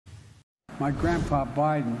My grandpa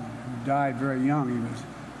Biden, who died very young,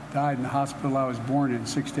 died in the hospital I was born in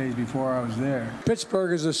 6 days before I was there.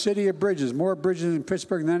 Pittsburgh is a city of bridges, more bridges in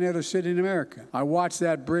Pittsburgh than any other city in America. I watched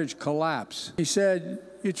that bridge collapse. He said,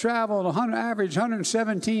 you travel average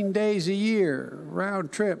 117 days a year,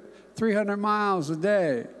 round trip, 300 miles a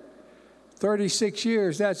day. 36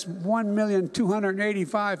 years, that's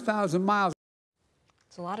 1,285,000 miles.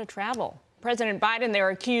 It's a lot of travel. President Biden, they're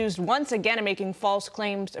accused once again of making false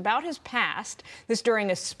claims about his past. This during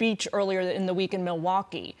a speech earlier in the week in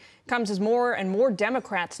Milwaukee. Comes as more and more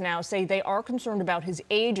Democrats now say they are concerned about his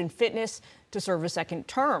age and fitness to serve a second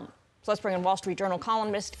term. So let's bring in Wall Street Journal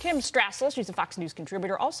columnist Kim Strassel. She's a Fox News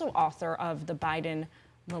contributor, also author of The Biden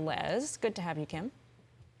Malaise. Good to have you, Kim.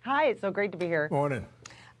 Hi, it's so great to be here. Morning.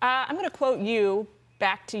 I'm going to quote you.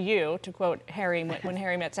 Back to you, to quote Harry when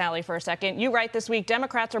Harry met Sally for a second. You write this week,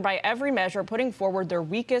 Democrats are by every measure putting forward their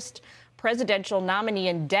weakest presidential nominee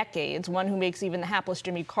in decades, one who makes even the hapless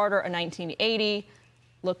Jimmy Carter a 1980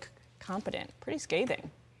 look competent. Pretty scathing.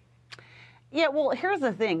 Yeah, well, here's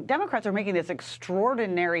the thing. Democrats are making this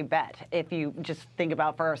extraordinary bet, if you just think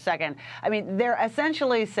about for a second. I mean, they're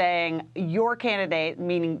essentially saying your candidate,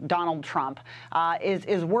 meaning Donald Trump,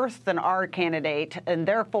 is worse than our candidate, and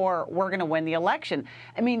therefore we're going to win the election.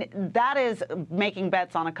 I mean, that is making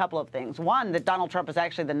bets on a couple of things. One, that Donald Trump is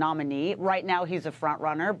actually the nominee. Right now he's a front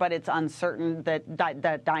runner, but it's uncertain that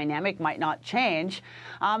the dynamic might not change.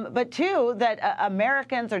 But two, that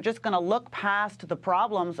Americans are just going to look past the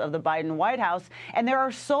problems of the Biden White House. And there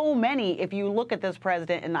are so many, if you look at this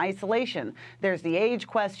president in isolation. There's the age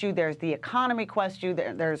question, there's the economy question,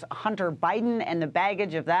 there's Hunter Biden and the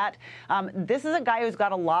baggage of that. This is a guy who's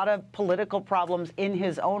got a lot of political problems in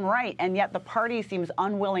his own right, and yet the party seems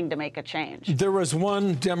unwilling to make a change. There was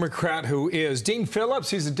one Democrat who is Dean Phillips.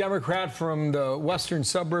 He's a Democrat from the western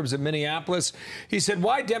suburbs of Minneapolis. He said,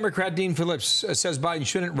 why Democrat Dean Phillips says Biden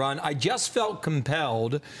shouldn't run. I just felt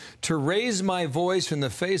compelled to raise my voice in the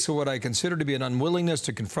face of what I consider to be an unwillingness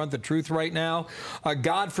to confront the truth right now.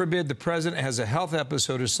 God forbid the president has a health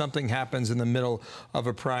episode or something happens in the middle of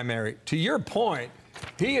a primary. To your point,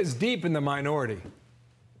 he is deep in the minority.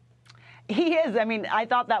 He is. I mean, I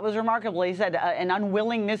thought that was remarkable. He said an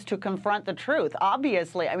unwillingness to confront the truth.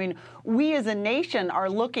 Obviously, I mean, we as a nation are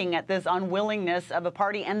looking at this unwillingness of a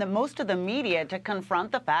party and most of the media to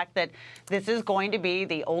confront the fact that this is going to be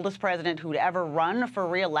the oldest president who'd ever run for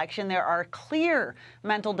re-election. There are clear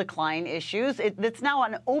mental decline issues. It's now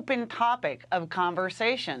an open topic of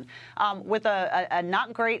conversation. With a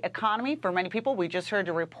not great economy for many people, we just heard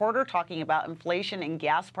a reporter talking about inflation and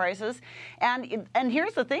gas prices. And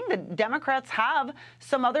here's the thing, that Democrats have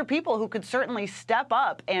some other people who could certainly step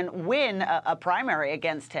up and win a primary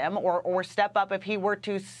against him, or step up if he were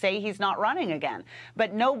to say he's not running again.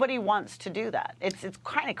 But nobody wants to do that. It's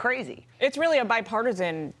kind of crazy. It's really a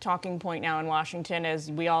bipartisan talking point now in Washington,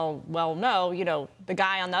 as we all well know. You know, the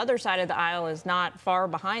guy on the other side of the aisle is not far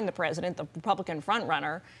behind the president, the Republican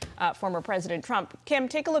frontrunner, former President Trump. Kim,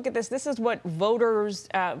 take a look at this. This is what voter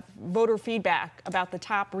feedback about the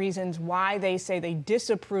top reasons why they say they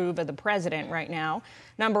disapprove of the president right now.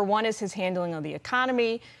 Number one is his handling of the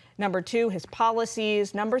economy. Number two, his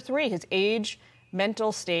policies. Number three, his age,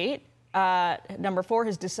 mental state. Number four,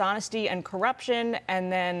 his dishonesty and corruption.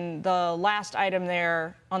 And then the last item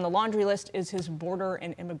there on the laundry list is his border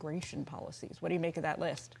and immigration policies. What do you make of that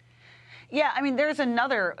list? Yeah, I mean, there's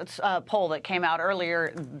another poll that came out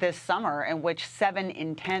earlier this summer in which 7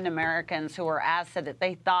 in 10 Americans who were asked said that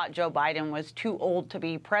they thought Joe Biden was too old to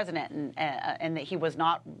be president, and that he was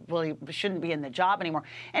not really, shouldn't be in the job anymore.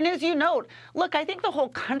 And as you note, look, I think the whole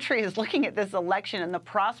country is looking at this election and the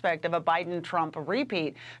prospect of a Biden-Trump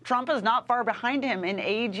repeat. Trump is not far behind him in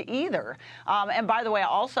age either. And by the way,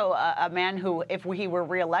 also a man who, if he were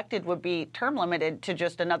reelected, would be term limited to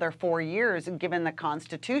just another 4 years given the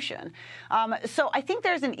Constitution. So I think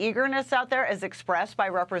there's an eagerness out there, as expressed by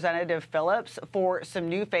Representative Phillips, for some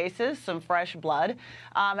new faces, some fresh blood.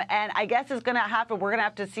 And I guess it's going to happen. We're going to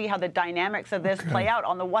have to see how the dynamics of this play out.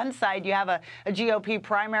 On the one side, you have a GOP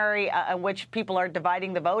primary in which people are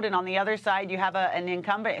dividing the vote. And on the other side, you have an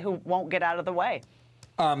incumbent who won't get out of the way.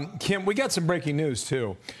 Kim, we got some breaking news,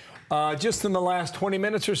 too. Just in the last 20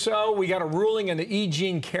 minutes or so, we got a ruling in the E.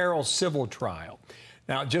 Jean Carroll civil trial.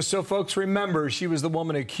 Now, just so folks remember, she was the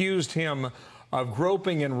woman who accused him of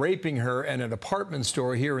groping and raping her in an apartment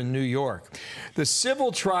store here in New York. The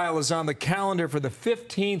civil trial is on the calendar for the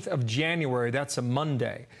 15th of January. That's a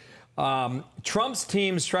Monday. Trump's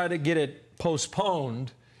teams tried to get it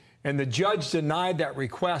postponed, and the judge denied that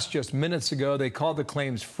request just minutes ago. They called the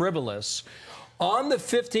claims frivolous. On the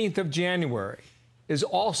 15th of January is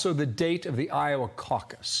also the date of the Iowa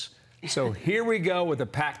caucus. So here we go with a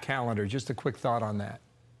packed calendar. Just a quick thought on that.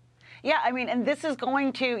 Yeah, I mean, and this is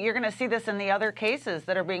you're going to see this in the other cases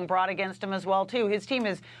that are being brought against him as well, too. His team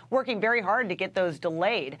is working very hard to get those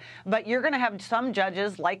delayed. But you're going to have some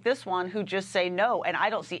judges like this one who just say no. And I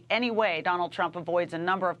don't see any way Donald Trump avoids a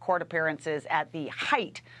number of court appearances at the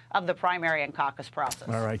height of the primary and caucus process.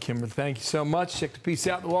 All right, Kimber, thank you so much. Check the piece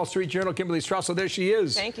out in the Wall Street Journal. Kimberly Strassel, there she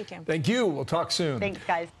is. Thank you, Kim. Thank you. We'll talk soon. Thanks,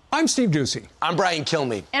 guys. I'm Steve Doocy. I'm Brian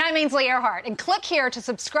Kilmeade. And I'm Ainsley Earhart. And click here to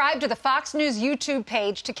subscribe to the Fox News YouTube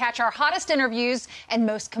page to catch our hottest interviews and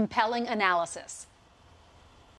most compelling analysis.